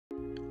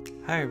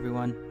Hi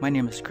everyone, my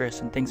name is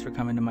Chris and thanks for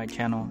coming to my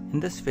channel. In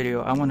this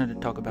video I wanted to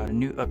talk about a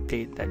new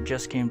update that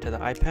just came to the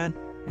iPad,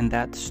 and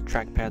that's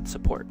Trackpad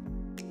support.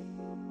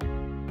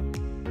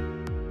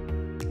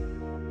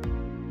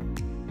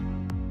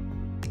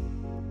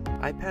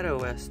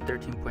 iPadOS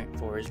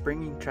 13.4 is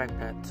bringing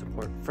trackpad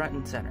support front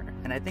and center,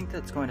 and I think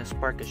that's going to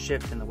spark a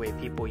shift in the way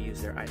people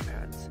use their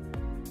iPads.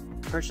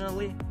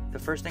 Personally, the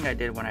first thing I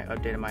did when I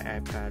updated my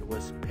iPad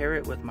was pair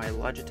it with my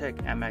Logitech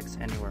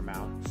MX Anywhere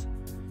mouse,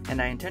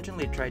 and I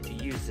intentionally tried to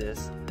use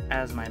this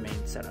as my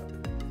main setup.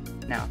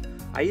 Now,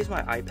 I use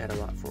my iPad a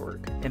lot for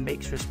work. It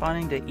makes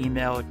responding to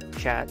email,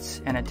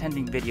 chats, and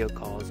attending video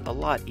calls a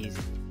lot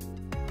easier.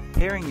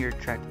 Pairing your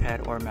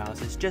trackpad or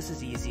mouse is just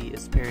as easy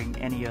as pairing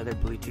any other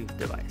Bluetooth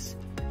device.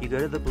 You go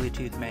to the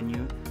Bluetooth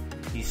menu,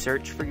 you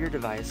search for your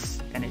device,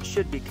 and it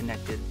should be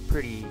connected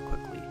pretty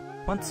quickly.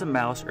 Once the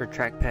mouse or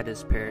trackpad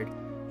is paired,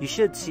 you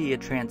should see a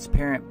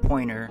transparent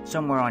pointer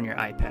somewhere on your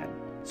iPad.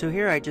 So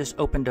here I just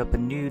opened up a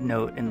new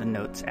note in the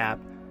Notes app,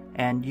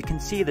 and you can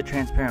see the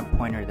transparent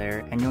pointer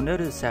there, and you'll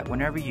notice that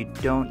whenever you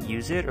don't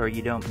use it or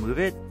you don't move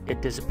it,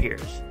 it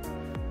disappears.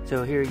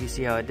 So here you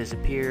see how it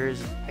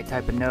disappears. I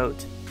type a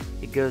note,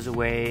 it goes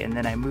away, and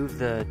then I move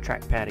the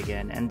trackpad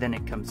again, and then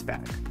it comes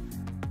back.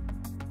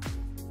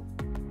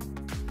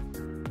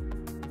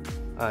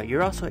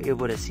 You're also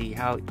able to see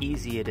how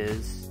easy it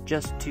is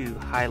just to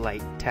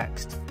highlight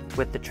text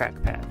with the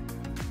trackpad.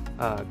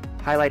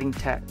 Highlighting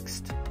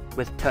text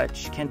with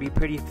touch can be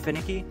pretty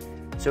finicky,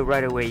 so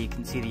right away you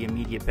can see the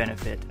immediate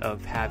benefit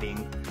of having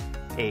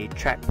a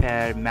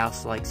trackpad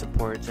mouse-like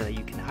support so that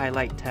you can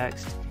highlight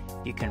text,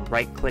 you can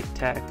right-click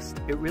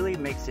text. It really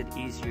makes it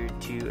easier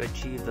to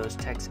achieve those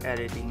text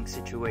editing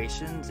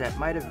situations that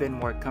might have been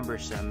more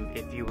cumbersome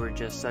if you were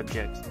just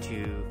subject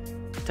to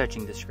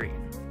touching the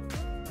screen.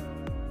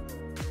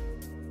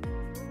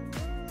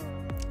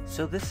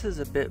 So this is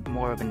a bit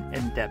more of an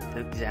in-depth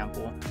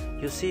example.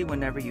 You'll see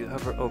whenever you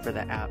hover over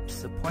the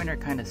apps, the pointer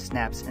kind of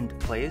snaps into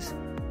place,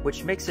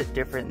 which makes it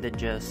different than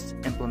just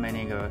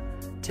implementing a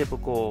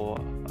typical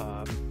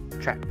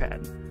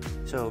trackpad.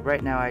 So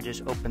right now I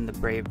just opened the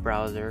Brave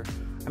browser.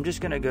 I'm just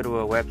going to go to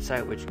a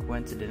website which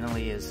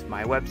coincidentally is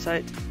my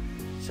website.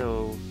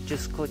 So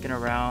just clicking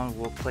around,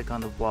 we'll click on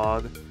the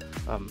blog.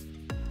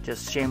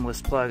 Just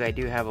shameless plug, I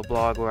do have a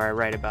blog where I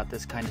write about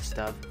this kind of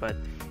stuff, but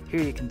here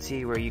you can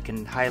see where you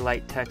can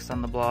highlight text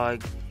on the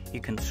blog,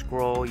 you can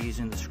scroll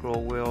using the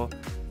scroll wheel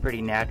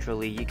pretty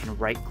naturally, you can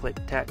right click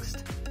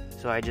text.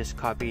 So I just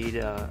copied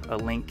a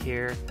link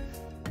here,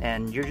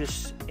 and you're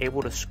just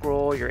able to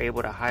scroll, you're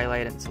able to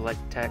highlight and select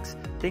text,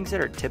 things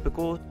that are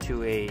typical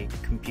to a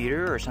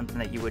computer or something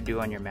that you would do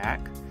on your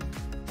Mac.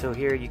 So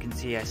here you can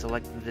see I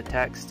selected the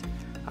text,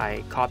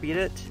 I copied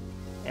it,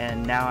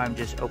 and now I'm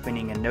just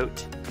opening a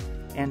note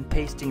and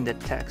pasting the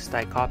text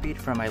I copied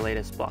from my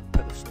latest blog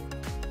post.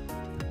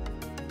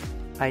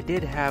 I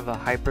did have a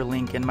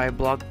hyperlink in my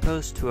blog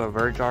post to a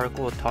Verge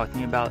article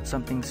talking about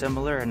something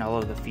similar and all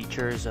of the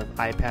features of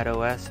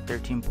iPadOS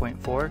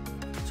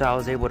 13.4, so I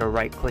was able to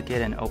right click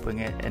it and open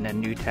it in a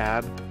new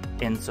tab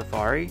in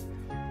Safari.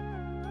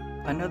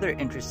 Another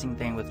interesting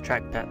thing with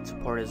trackpad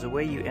support is the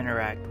way you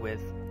interact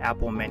with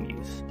Apple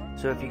menus.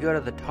 So if you go to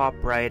the top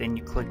right and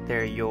you click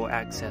there, you'll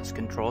access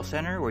Control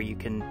Center where you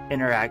can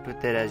interact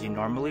with it as you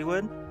normally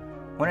would.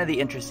 One of the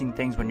interesting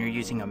things when you're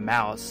using a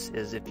mouse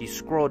is if you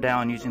scroll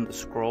down using the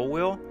scroll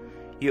wheel,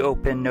 you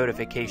open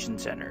Notification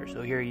Center.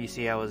 So here you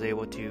see I was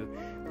able to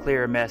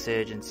clear a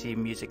message and see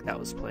music that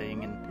was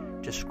playing,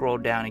 and just scroll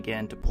down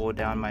again to pull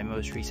down my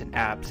most recent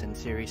apps and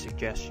Siri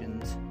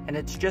suggestions. And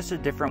it's just a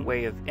different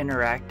way of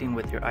interacting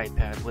with your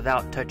iPad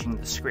without touching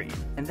the screen.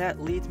 And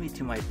that leads me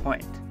to my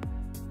point.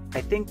 I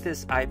think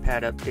this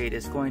iPad update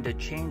is going to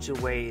change the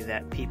way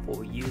that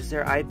people use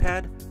their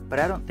iPad, but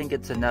I don't think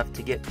it's enough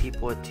to get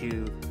people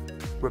to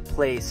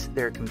replace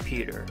their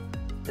computer,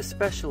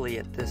 especially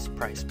at this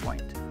price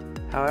point.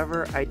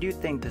 However, I do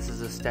think this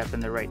is a step in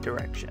the right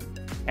direction.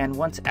 And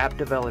once app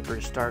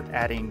developers start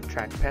adding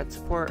trackpad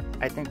support,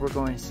 I think we're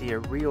going to see a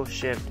real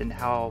shift in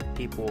how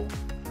people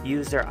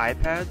use their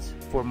iPads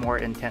for more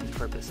intense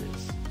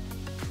purposes.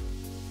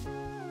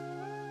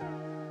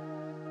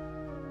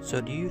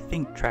 So do you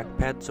think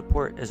trackpad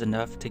support is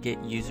enough to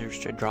get users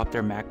to drop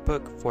their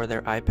MacBook for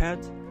their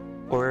iPads?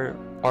 Or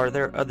are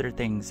there other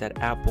things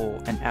that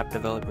Apple and app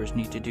developers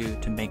need to do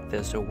to make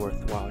this a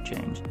worthwhile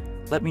change?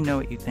 Let me know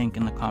what you think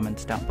in the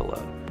comments down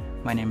below.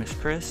 My name is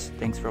Chris,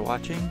 thanks for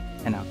watching,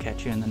 and I'll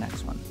catch you in the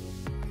next one.